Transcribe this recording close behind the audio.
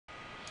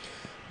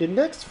the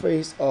next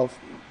phase of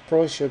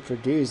PROSHOW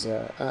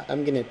producer,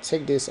 I'm gonna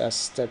take this as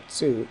step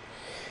 2,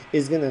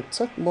 is gonna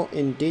talk more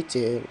in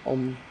detail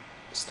on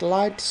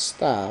slide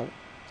style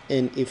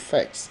and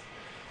effects.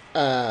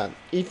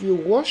 If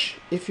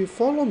you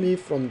follow me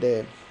from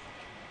the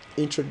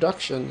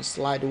introduction,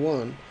 slide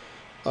 1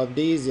 of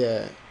this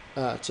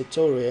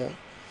tutorial,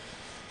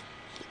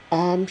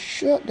 I'm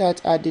sure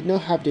that I did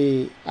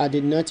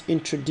not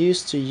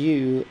introduce to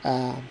you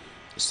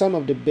some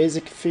of the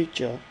basic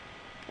feature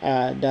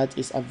that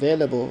is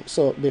available.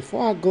 So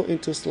before I go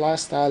into slide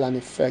style and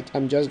effect,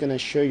 I'm just gonna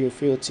show you a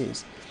few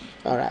things.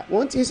 All right,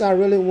 one thing I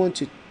really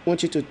want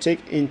you to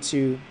take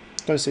into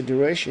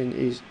consideration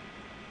is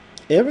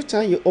every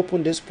time you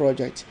open this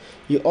project,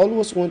 you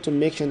always want to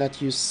make sure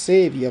that you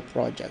save your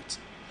project.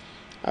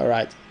 All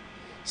right,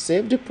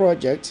 save the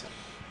project,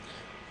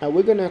 and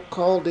we're gonna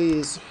call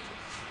this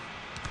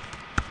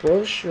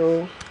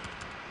PROSHOW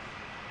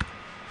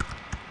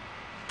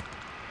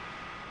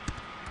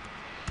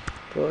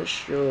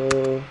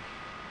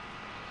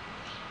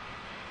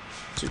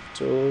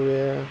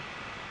tutorial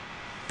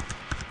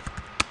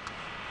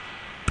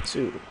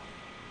 2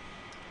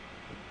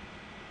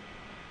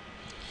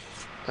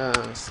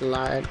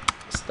 slide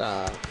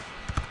style.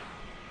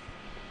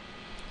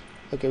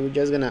 Okay, we're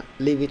just gonna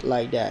leave it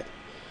like that.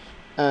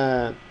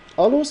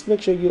 Always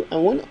make sure you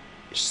want to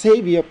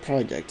save your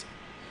project.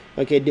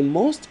 Okay, the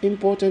most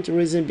important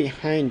reason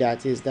behind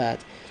that is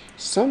that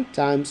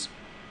sometimes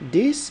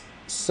this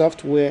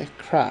software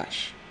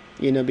crash,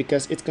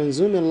 because it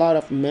consumes a lot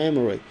of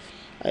memory,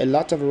 a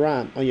lot of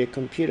RAM on your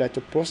computer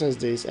to process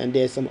this, and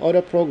there's some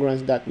other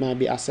programs that might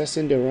be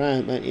accessing the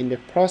RAM, and in the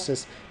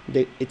process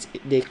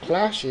they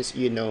clashes,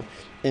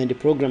 and the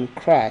program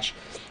crash.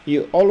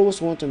 You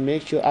always want to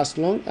make sure, as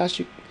long as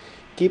you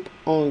keep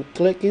on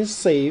clicking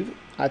save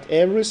at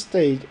every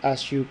stage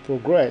as you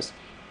progress,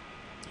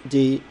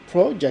 the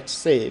project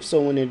saves. So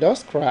when it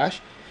does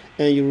crash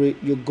and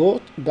you go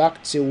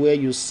back to where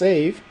you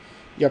save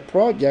your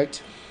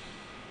project,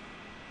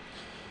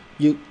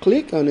 you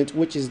click on it,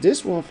 which is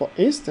this one for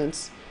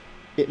instance.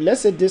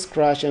 Let's say this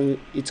crash and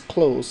it's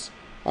closed.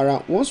 All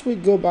right, once we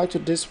go back to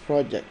this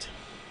project,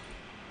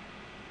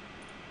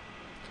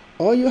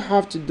 all you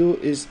have to do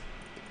is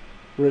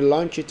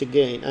relaunch it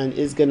again, and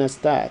it's gonna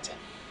start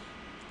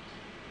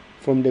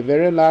from the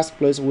very last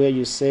place where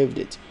you saved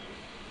it.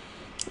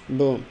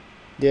 Boom,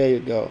 there you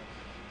go.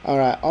 All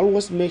right,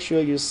 always make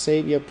sure you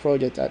save your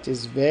project. That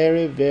is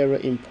very,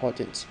 very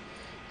important.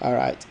 All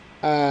right,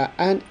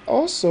 and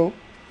also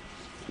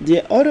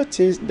there are other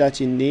things that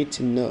you need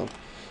to know.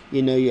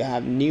 You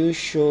have new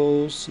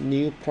shows,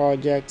 new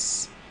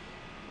projects,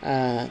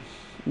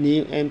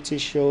 new empty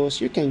shows.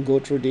 You can go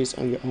through this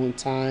on your own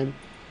time.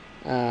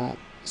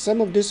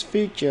 Some of these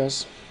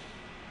features,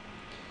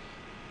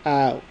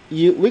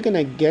 we're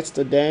gonna get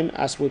to them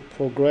as we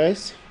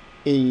progress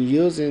in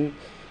using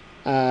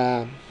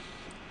either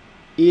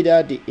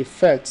the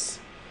effects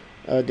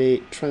or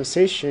the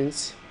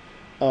transitions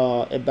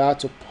about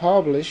to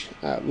publish.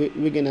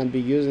 We're gonna be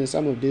using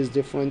some of these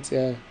different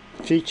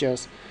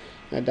features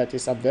that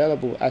is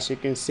available. As you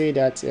can see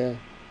that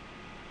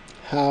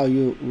how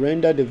you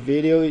render the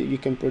video, you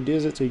can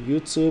produce it to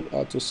YouTube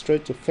or to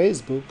straight to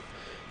Facebook.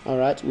 All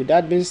right, with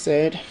that being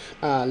said,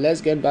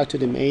 let's get back to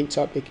the main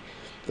topic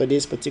for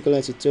this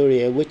particular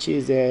tutorial, which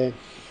is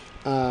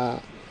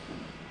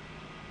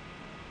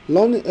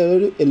learning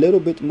a little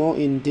bit more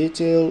in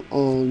detail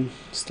on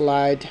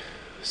slide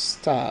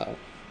style.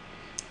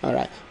 All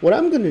right, what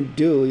I'm going to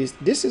do is,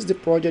 this is the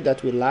project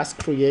that we last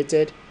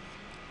created.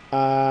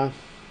 I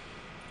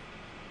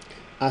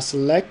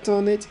select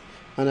on it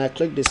and I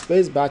click the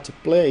space bar to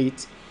play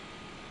it.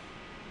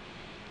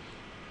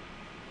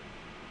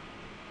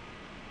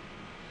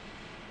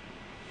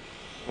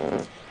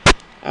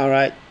 All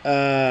right,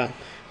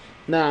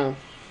 now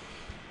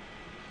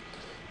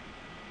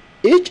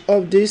each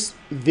of this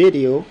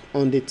video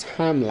on the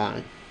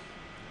timeline,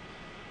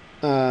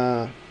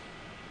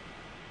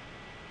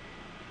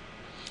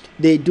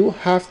 they do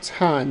have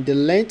time. The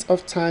length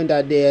of time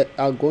that they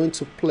are going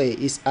to play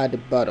is at the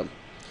bottom.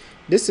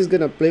 This is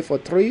going to play for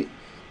 3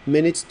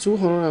 minutes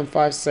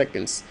 205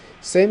 seconds.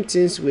 Same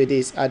things with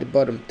this at the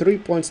bottom,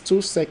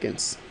 3.2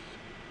 seconds,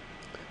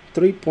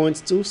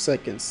 3.2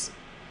 seconds,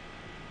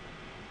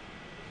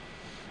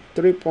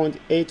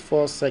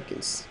 3.84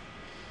 seconds.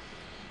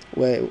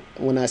 Well,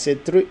 when I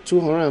said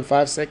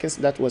 205 seconds,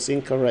 that was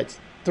incorrect.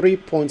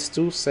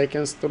 3.2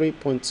 seconds,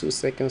 3.2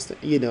 seconds,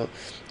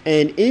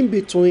 and in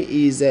between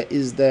is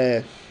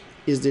the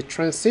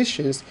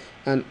transitions,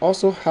 and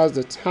also has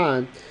the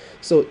time.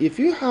 So if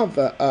you have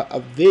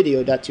a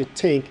video that you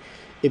think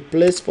it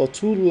plays for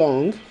too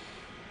long,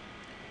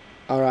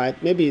 all right,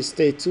 maybe it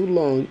stay too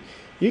long,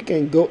 you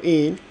can go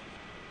in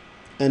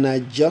and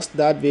adjust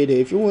that video.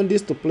 If you want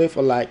this to play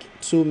for like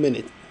 2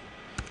 minutes,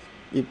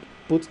 you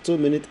put 2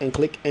 minutes and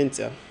click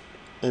enter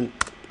and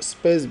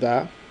space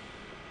bar,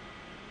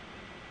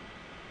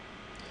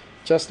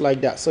 just like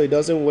that, so it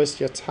doesn't waste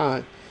your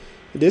time.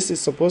 This is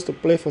supposed to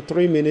play for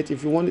 3 minutes.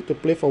 If you want it to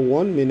play for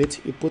 1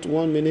 minute, you put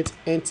 1 minute,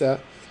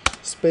 enter,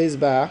 space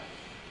bar,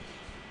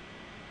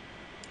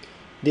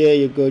 There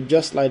you go,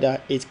 just like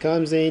that. It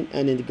comes in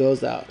and it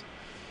goes out.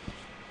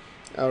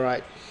 All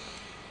right,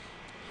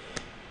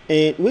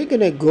 and we're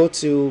gonna go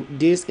to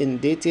this in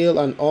detail,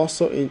 and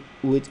also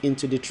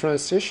into the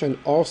transition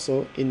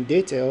also in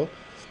detail.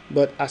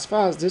 But as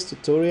far as this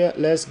tutorial,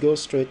 let's go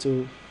straight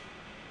to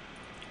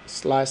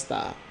slide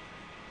style.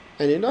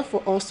 And in order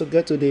for us to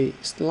get to the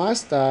slide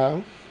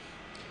style,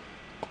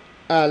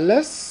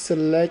 let's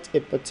select a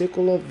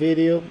particular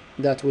video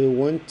that we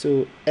want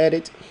to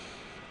edit.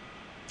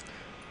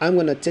 I'm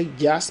gonna take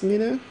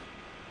Jasmine,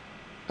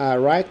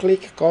 right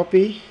click,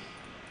 copy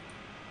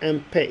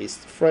and paste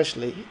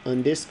freshly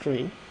on this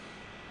screen.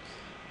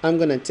 I'm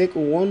gonna take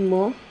one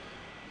more.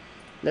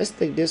 Let's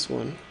take this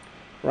one,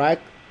 right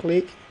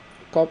click,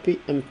 copy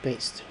and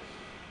paste.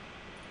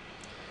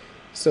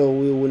 So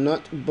we will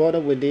not bother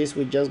with this,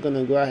 we're just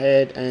gonna go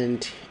ahead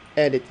and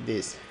edit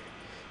this.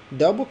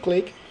 Double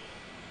click.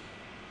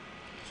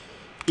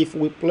 If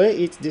we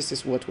play it, this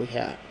is what we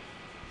have.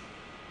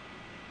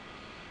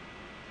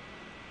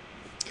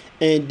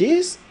 And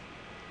this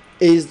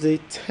is the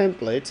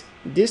template.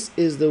 This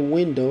is the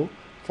window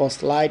for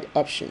slide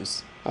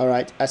options. All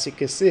right, as you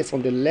can see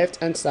from the left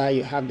hand side,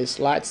 you have the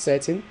slide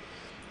setting,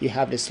 you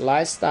have the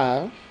slide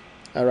style.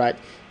 All right,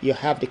 you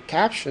have the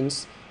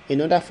captions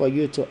in order for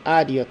you to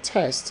add your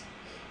text.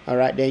 All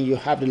right, then you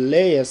have the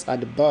layers at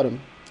the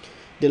bottom.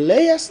 The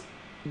layers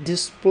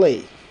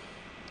display,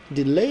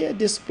 the layer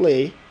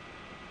display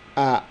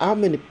how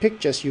many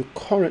pictures you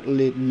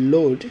currently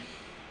load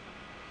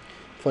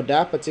for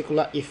that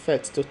particular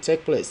effect to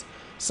take place.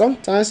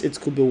 Sometimes it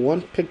could be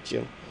one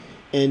picture,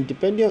 and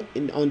depending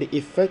on the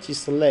effect you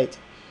select,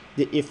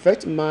 the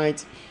effect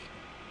might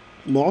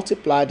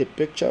multiply the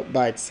picture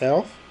by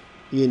itself,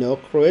 you know,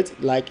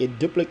 create like a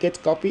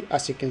duplicate copy,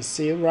 as you can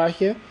see right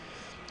here.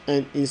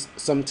 And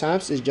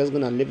sometimes it's just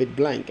gonna leave it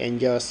blank and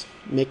just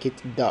make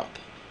it dark,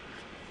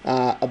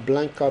 a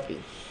blank copy.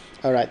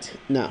 All right,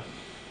 now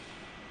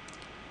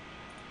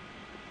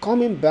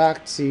coming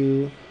back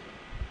to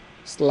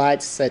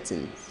slide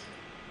settings.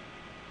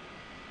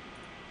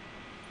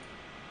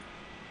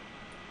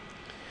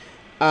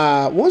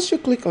 Once you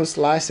click on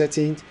slide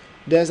settings,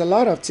 there's a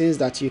lot of things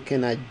that you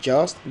can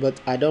adjust,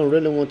 but I don't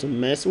really want to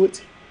mess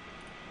with,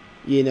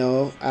 you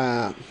know,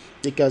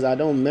 because I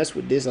don't mess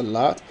with this a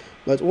lot.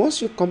 But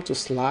once you come to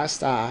slide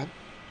style,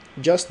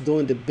 just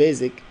doing the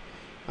basic.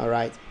 All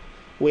right,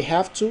 we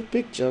have two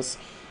pictures,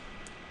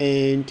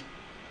 and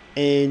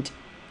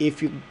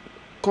if you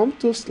come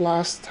to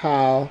slide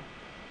style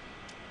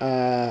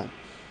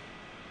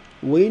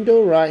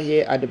window right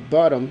here at the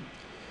bottom,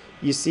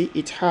 you see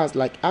it has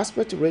like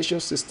aspect ratio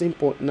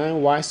 16.9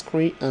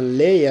 widescreen and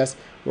layers.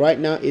 Right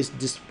now it's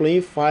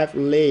displaying 5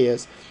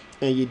 layers,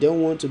 and you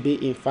don't want to be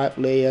in 5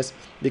 layers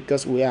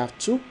because we have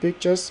two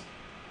pictures.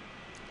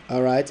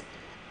 All right,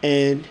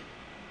 and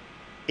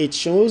it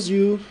shows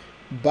you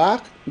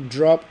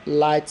backdrop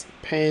light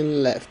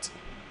pan left.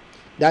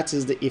 That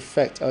is the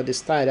effect or the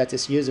style that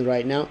is using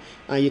right now,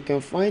 and you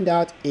can find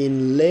out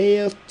in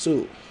layer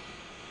 2.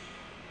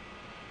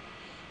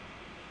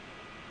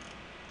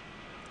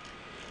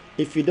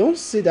 If you don't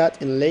see that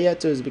in layer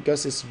 2, it's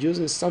because it's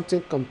using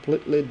something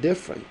completely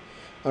different.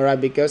 All right,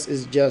 because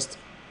it's just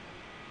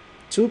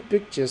two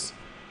pictures.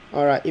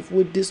 All right, if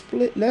we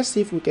display, let's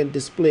see if we can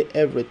display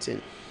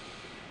everything.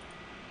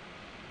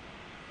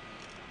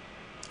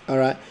 All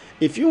right,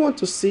 if you want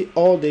to see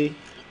all the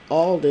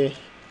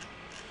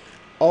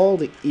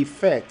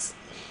effects,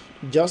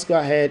 just go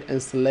ahead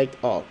and select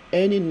all,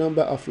 any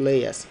number of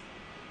layers.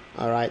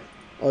 All right,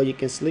 or you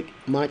can select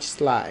match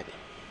slide.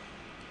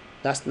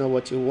 That's not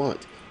what you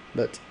want,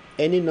 but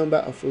any number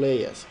of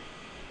layers.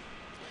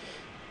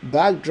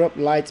 Backdrop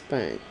light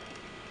pan.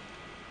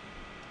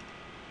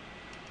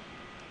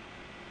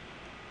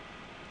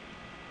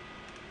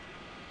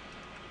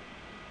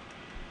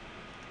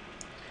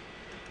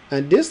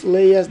 And these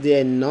layers,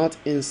 they are not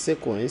in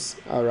sequence.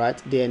 All right,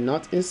 they are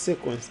not in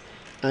sequence,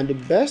 and the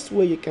best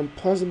way you can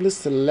possibly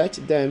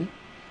select them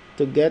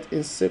to get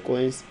in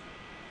sequence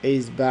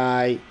is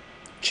by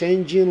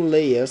changing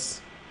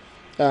layers.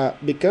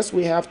 Because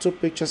we have two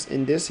pictures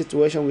in this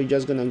situation, we're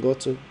just gonna go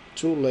to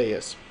 2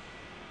 layers.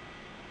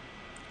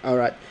 All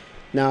right,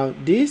 now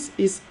this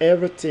is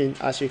everything.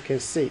 As you can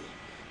see,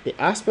 the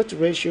aspect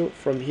ratio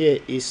from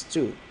here is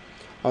 2.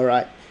 All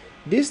right,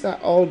 these are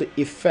all the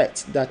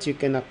effects that you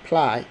can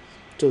apply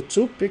to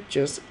 2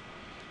 pictures.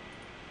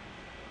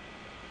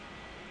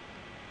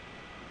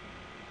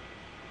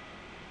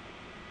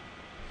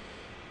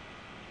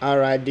 All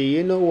right, do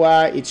you know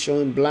why it's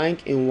showing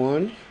blank in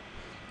one?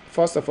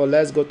 First of all,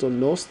 let's go to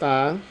no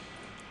style,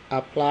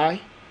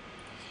 apply.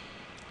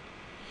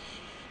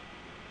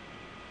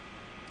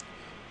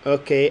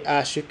 Okay,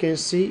 as you can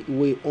see,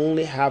 we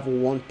only have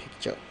one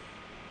picture.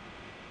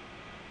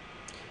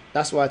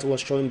 That's why it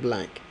was showing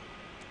blank.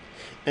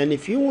 And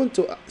if you want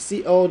to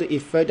see all the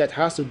effect that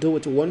has to do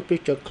with one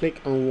picture,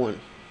 click on one.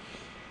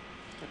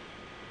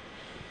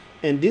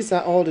 And these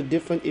are all the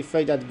different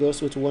effects that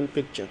goes with one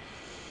picture.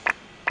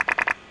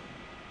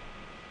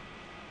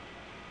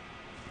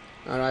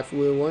 All right,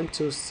 we want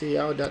to see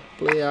how that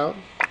play out.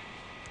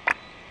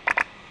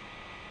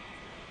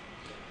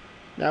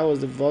 That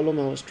was the volume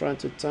I was trying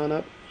to turn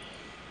up.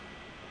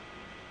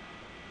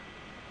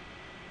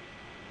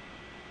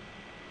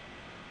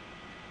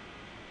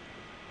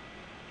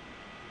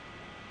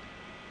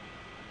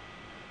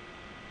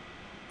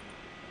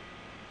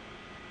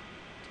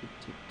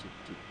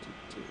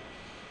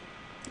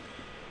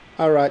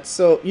 Alright,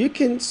 so you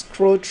can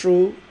scroll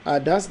through,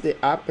 that's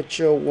the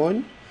aperture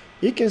one.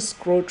 You can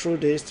scroll through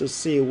this to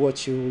see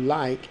what you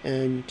like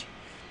and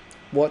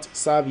what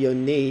serve your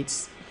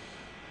needs,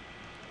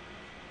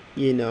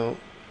 you know.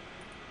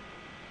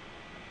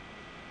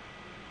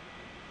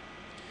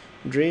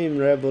 Dream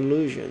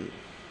Revolution.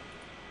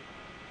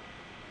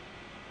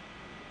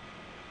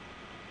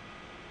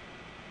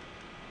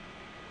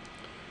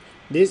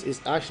 This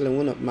is actually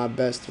one of my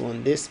best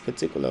one. This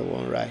particular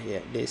one right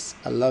here.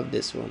 I love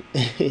this one.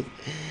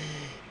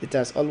 It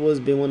has always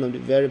been one of the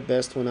very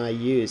best one I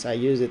use. I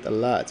use it a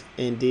lot.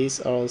 And this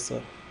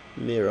also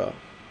mirror.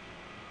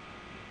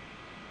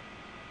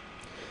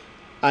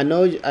 I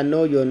know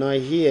you're not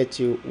here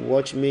to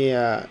watch me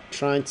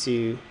trying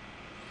to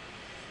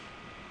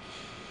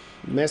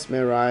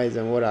mesmerize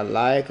and what I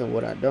like and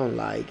what I don't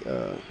like.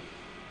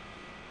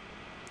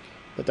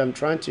 But I'm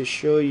trying to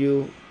show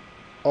you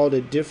all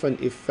the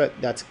different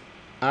effect that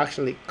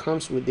actually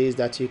comes with this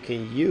that you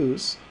can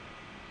use,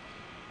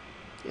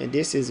 and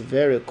this is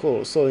very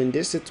cool. So in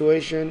this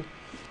situation,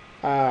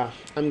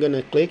 I'm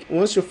gonna click.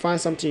 Once you find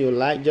something you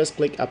like, just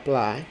click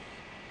apply.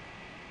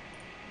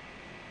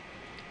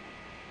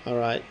 All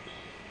right,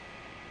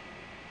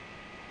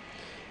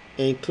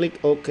 and click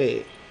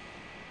OK.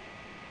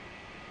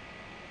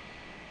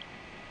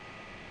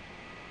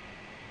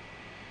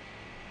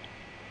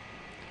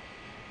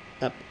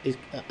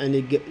 And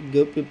it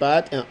go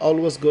back and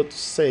always go to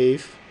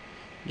save.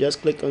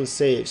 Just click on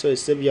save, so it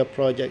save your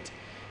project.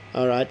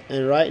 All right,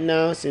 and right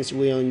now since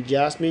we're on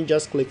Jasmine,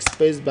 just click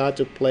spacebar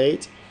to play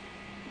it.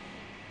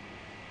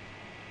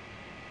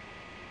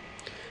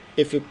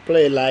 If you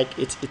play like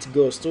it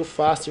goes too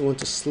fast, you want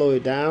to slow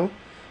it down,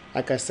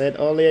 like I said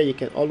earlier, you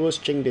can always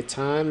change the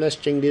time. Let's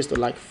change this to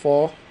like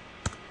 4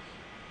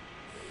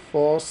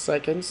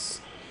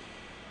 seconds.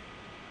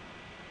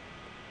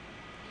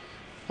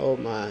 Oh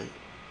my,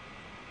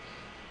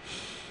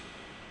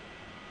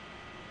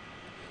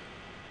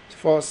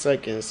 4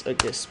 seconds.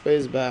 Okay,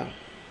 spacebar.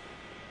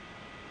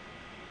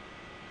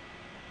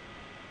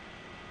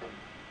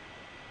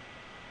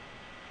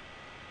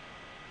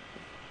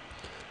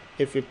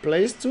 If it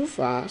plays too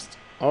fast,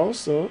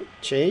 also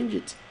change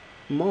it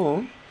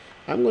more.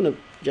 I'm gonna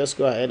just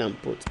go ahead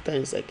and put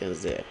 10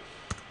 seconds there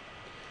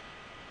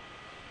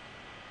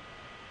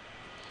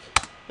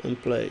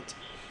and play it.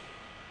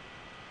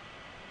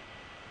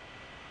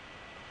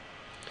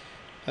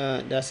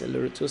 That's a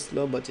little too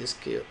slow, but it's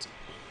cute.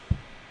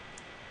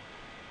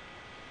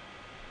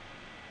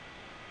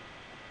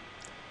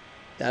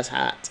 That's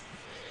hot.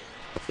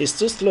 It's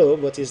too slow,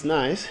 but it's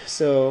nice.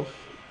 So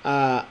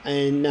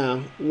and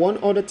now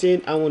one other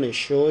thing I want to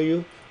show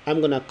you, I'm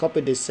gonna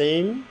copy the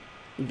same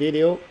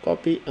video,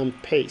 copy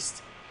and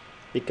paste,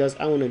 because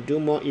I want to do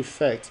more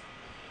effect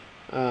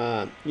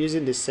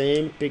using the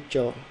same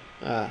picture,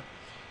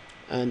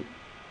 and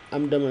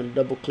I'm gonna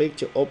double click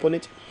to open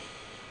it.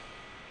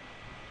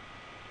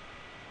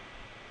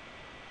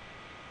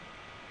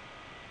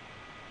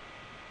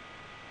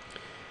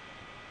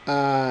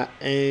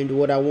 And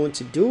what I want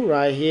to do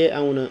right here,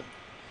 I want to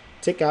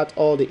take out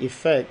all the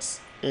effects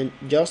and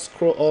just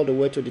scroll all the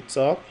way to the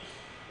top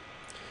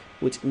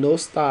with no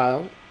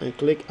style and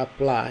click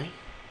apply.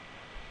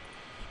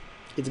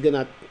 It's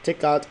gonna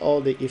take out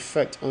all the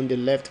effect on the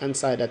left hand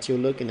side that you're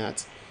looking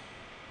at,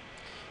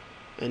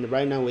 and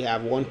right now we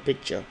have one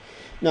picture.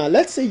 Now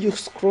let's say you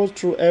scroll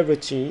through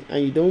everything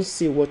and you don't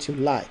see what you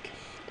like,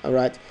 all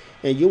right,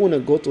 and you want to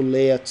go to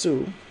layer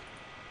 2.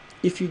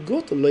 If you go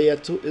to layer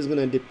 2, it's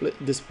going to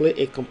display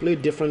a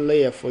complete different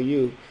layer for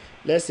you.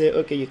 Let's say,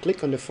 okay, you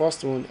click on the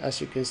first one. As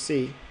you can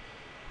see,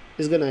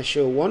 it's going to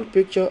show one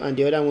picture and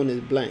the other one is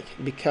blank,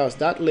 because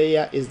that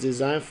layer is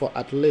designed for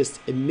at least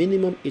a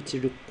minimum. It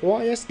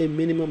requires a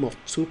minimum of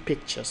 2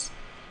 pictures.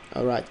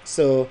 All right,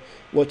 so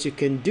what you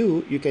can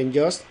do, you can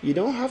just, you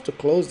don't have to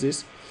close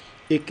this.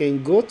 You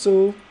can go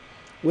to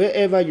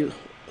wherever you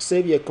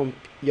save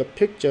your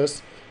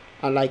pictures,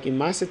 and like in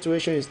my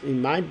situation is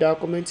in my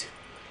document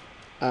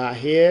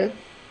here,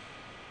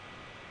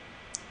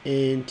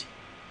 and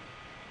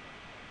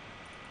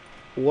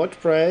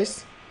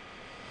WordPress,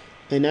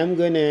 and I'm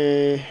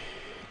gonna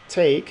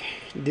take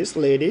this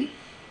lady.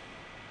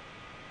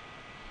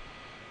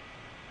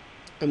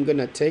 I'm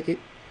gonna take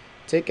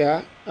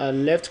her,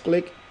 left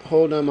click,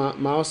 hold on my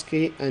mouse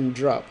key and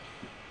drop.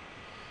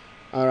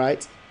 All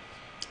right,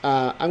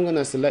 I'm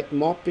gonna select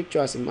more picture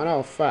as a matter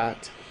of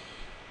fact,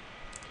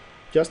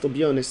 just to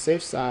be on the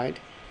safe side,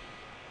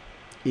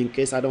 in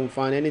case I don't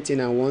find anything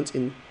I want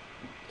in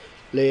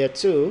layer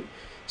 2.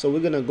 So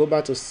we're gonna go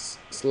back to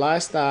slide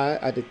style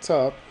at the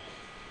top,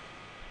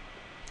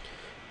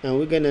 and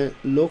we're gonna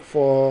look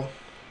for,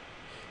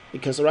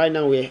 because right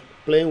now we're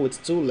playing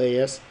with 2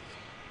 layers,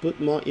 put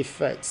more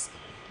effects.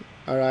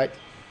 All right,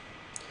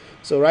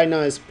 So right now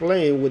it's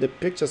playing with the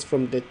pictures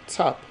from the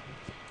top,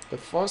 the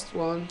first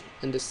one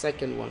and the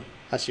second one,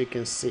 as you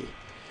can see.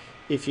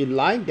 If you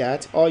like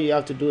that, all you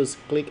have to do is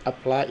click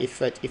apply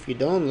effect. If you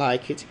don't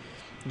like it,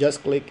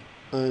 just click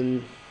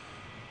on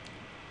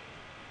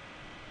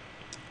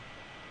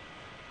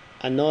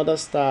another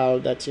style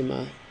that you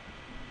might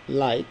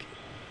like.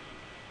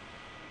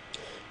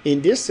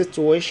 In this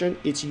situation,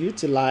 it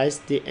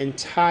utilized the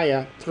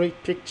entire 3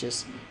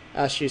 pictures.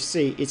 As you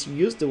see, it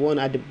used the one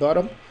at the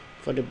bottom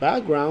for the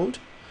background.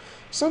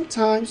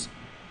 Sometimes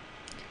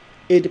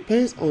it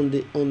depends on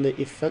the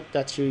effect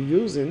that you're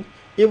using.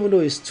 Even though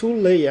it's 2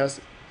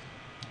 layers,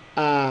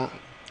 2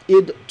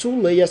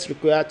 layers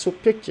require 2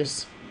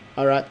 pictures.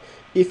 All right.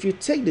 If you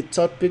take the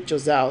third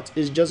pictures out,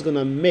 it's just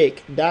gonna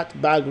make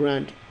that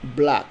background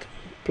black,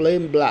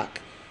 plain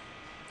black.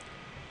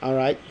 All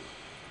right.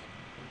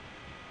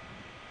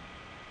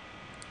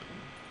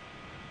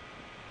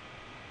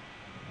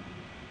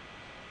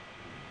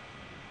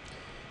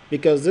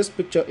 Because this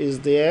picture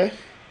is there,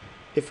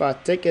 if I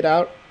take it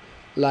out,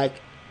 like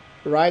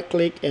right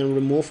click and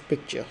remove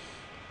picture,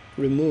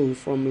 remove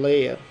from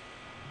layer.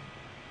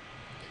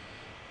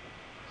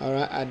 All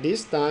right, at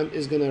this time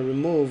it's gonna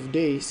remove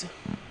this,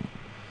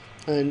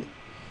 and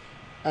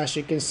as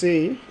you can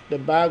see, the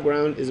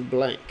background is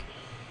blank.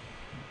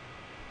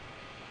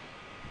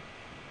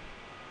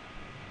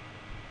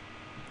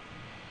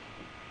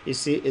 You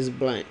see, it's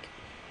blank.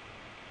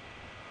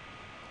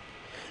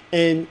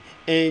 And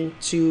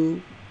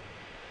to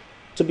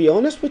be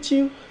honest with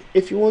you,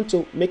 if you want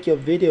to make your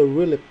video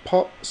really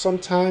pop,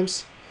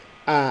 sometimes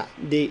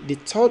the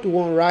third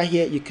one right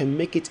here, you can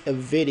make it a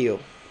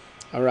video.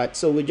 All right,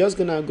 so we're just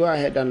gonna go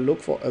ahead and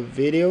look for a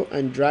video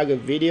and drag a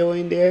video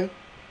in there.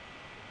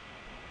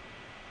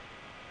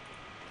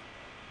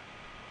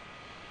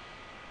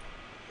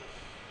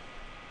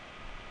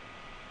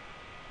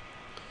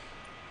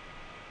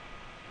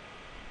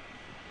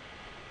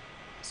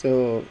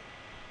 So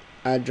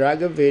I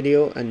drag a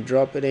video and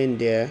drop it in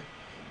there.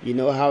 You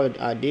know how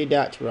I did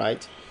that,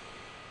 right?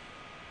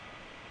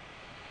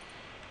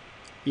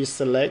 You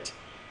select,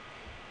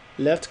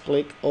 left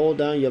click, hold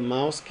down your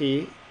mouse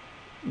key,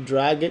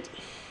 drag it,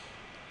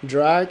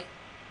 drag,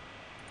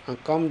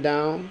 and come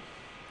down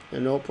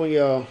and open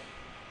your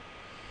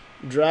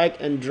drag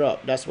and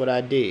drop. That's what I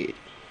did.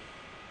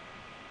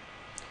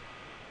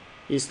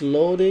 It's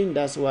loading,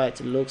 that's why it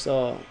looks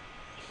all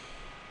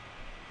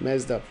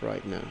messed up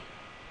right now.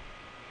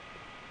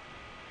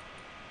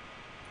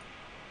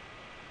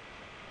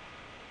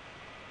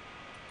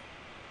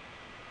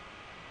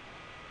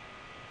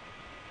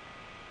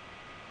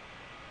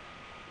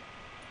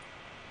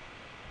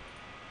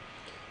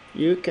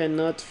 You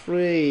cannot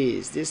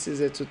freeze. This is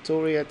a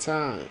tutorial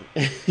time.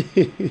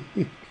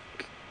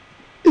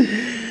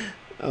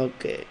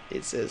 Okay,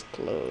 it says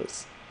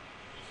close.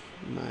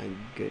 My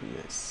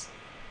goodness.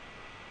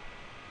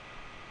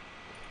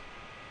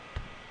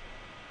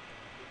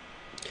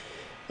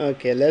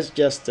 Okay, let's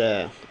just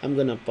I'm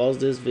gonna pause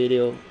this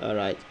video. All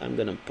right, I'm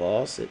gonna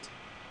pause it.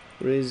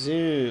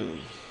 Resume.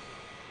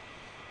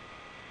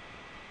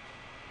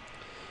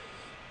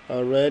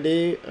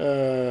 Already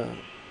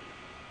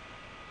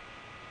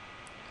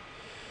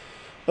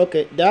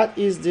okay, that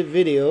is the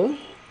video.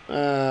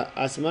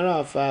 As a matter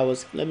of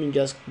fact, let me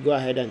just go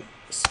ahead and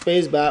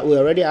space bar. We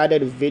already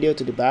added a video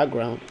to the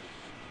background.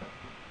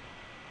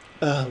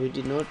 We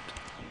did not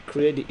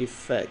create the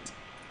effect.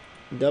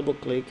 Double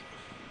click.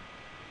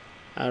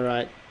 All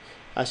right,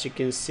 as you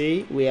can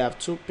see, we have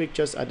 2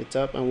 pictures at the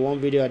top and 1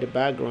 video at the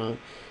background.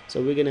 So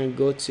we're gonna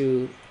go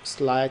to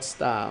slide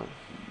style.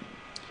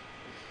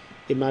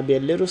 It might be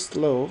a little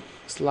slow,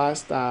 slide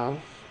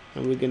style,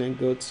 and we're gonna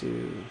go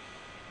to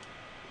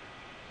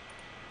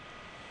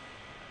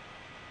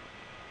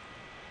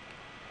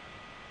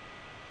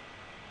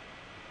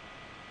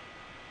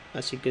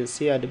as you can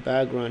see at the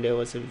background, there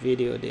was a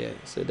video there,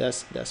 so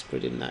that's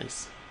pretty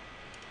nice.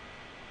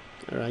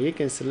 All right, you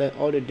can select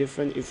all the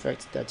different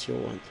effects that you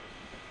want.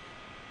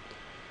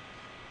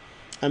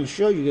 I'm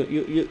sure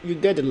you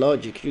get the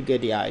logic, you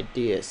get the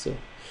idea, so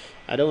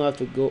I don't have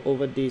to go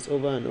over this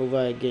over and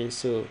over again.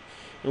 So,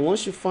 and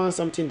once you find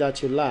something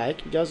that you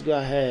like, just go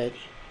ahead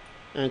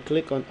and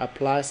click on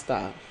apply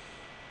style.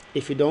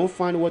 If you don't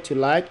find what you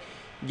like,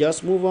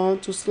 just move on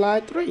to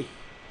slide 3.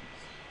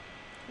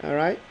 All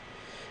right,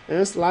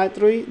 and slide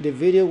 3, the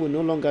video will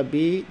no longer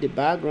be the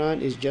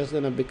background, is just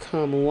gonna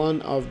become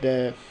one of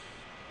the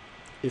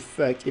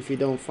effect. If you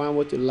don't find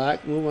what you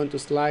like, move on to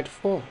slide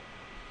 4.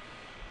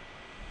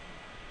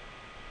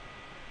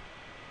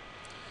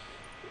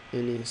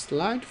 And in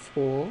slide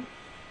 4,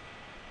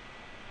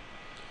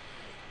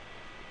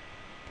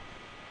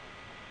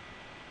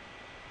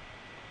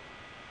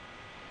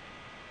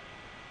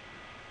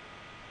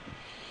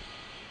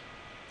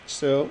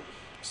 so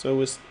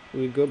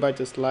we go back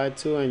to slide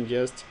 2 and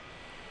just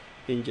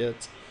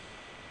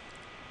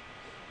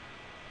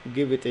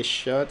give it a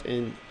shot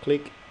and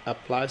click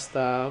apply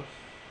style,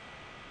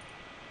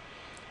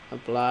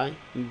 apply,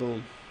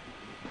 boom.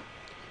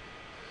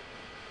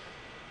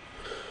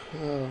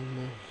 Oh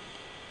man.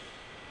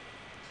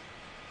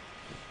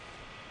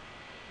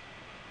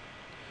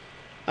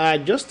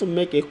 Just to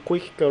make a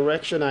quick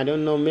correction, I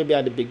don't know, maybe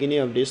at the beginning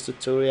of this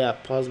tutorial I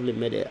possibly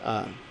made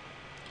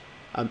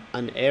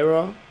an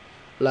error.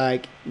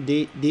 Like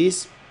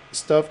this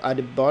stuff at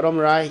the bottom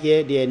right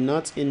here, they are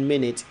not in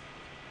minutes.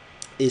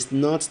 It's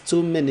not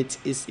 2 minutes,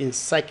 it's in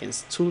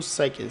seconds, 2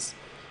 seconds.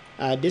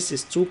 This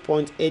is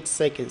 2.8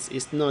 seconds.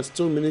 It's not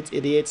 2 minutes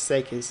 88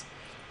 seconds.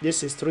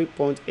 This is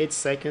 3.8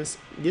 seconds.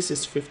 This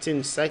is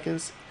 15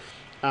 seconds.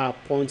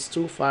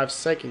 0.25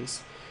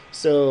 seconds.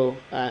 So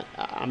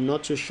I'm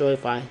not too sure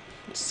if I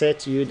said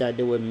to you that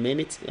they were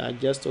minutes.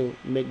 Just to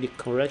make the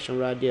correction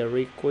right there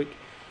real quick.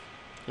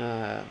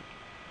 I'm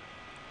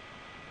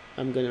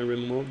gonna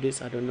remove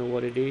this. I don't know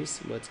what it is,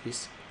 but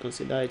it's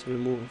consider it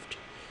removed.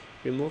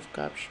 Remove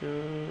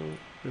caption.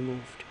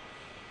 Removed.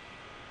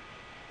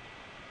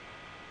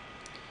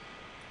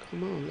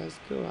 Come on, let's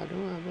go. I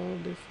don't have all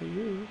this for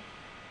you.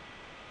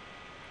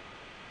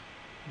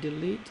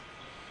 Delete.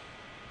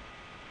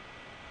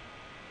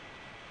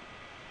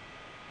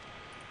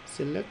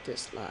 Select a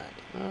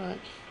slide.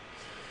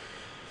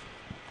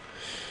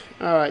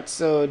 All right,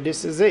 so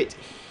this is it.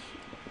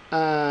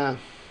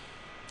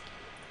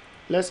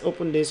 Let's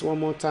open this one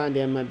more time.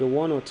 There might be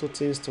one or two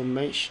things to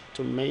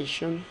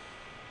mention.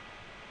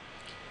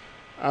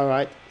 All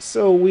right,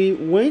 so we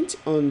went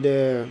on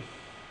the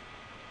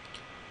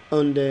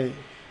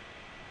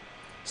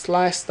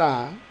slide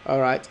style, all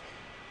right,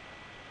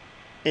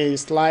 and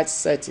slide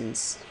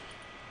settings.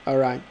 All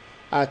right,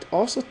 I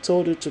also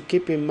told you to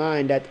keep in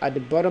mind that at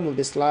the bottom of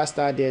the slide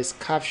style there's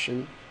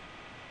caption,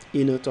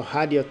 you know, to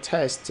add your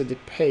text to the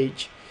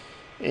page.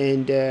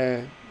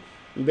 And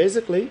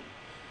basically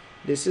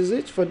this is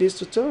it for this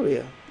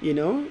tutorial. You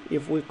know,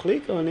 if we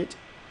click on it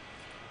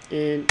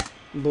and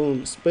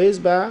boom,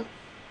 spacebar,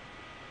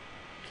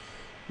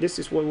 this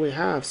is what we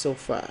have so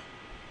far.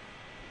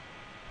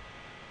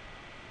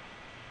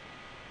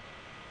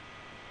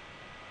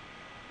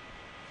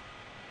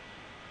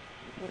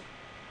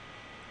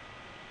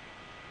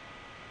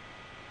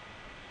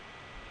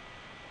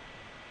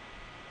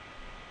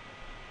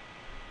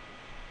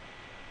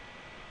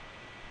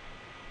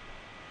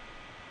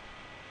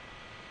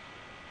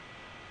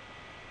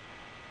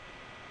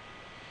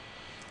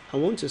 I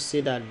want to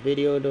see that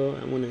video though.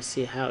 I want to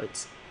see how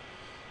it's,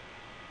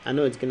 I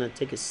know it's gonna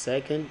take a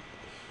second.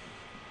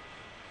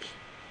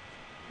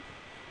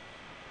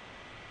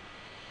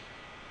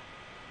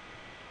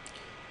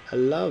 I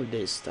love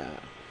this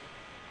style.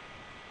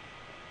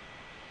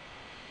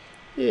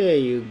 There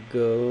you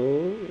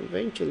go.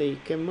 Eventually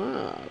it came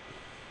up.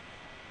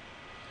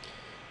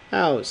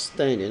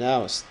 Outstanding,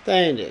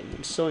 outstanding.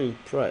 I'm so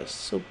impressed,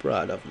 so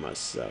proud of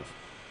myself.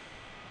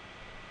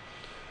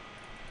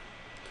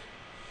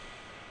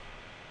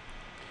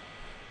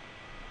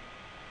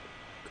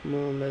 Come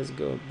on, let's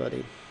go,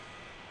 buddy.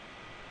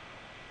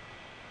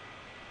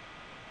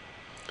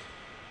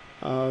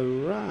 All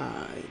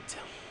right.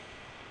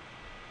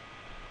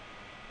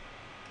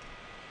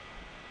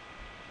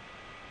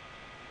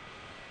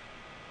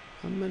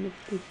 How many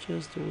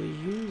pictures do we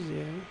use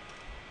here?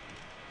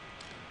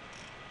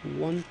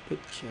 One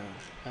picture.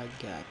 I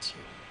got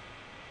you.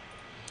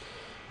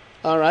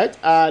 All right,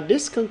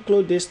 this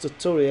concludes this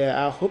tutorial.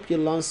 I hope you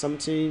learned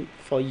something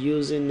for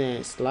using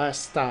a slide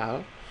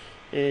style.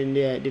 And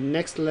the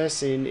next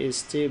lesson is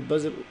still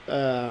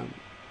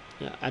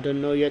I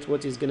don't know yet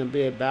what it's gonna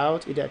be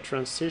about, either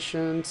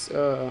transitions,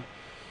 talk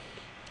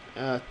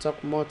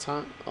more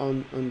time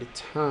on the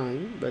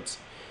time, but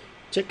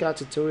check out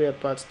tutorial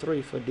part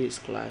 3 for this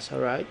class. All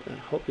right, I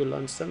hope you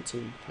learned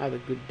something. Have a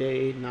good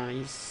day,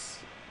 nice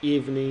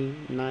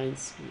evening,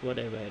 nice,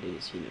 whatever it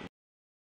is, you know.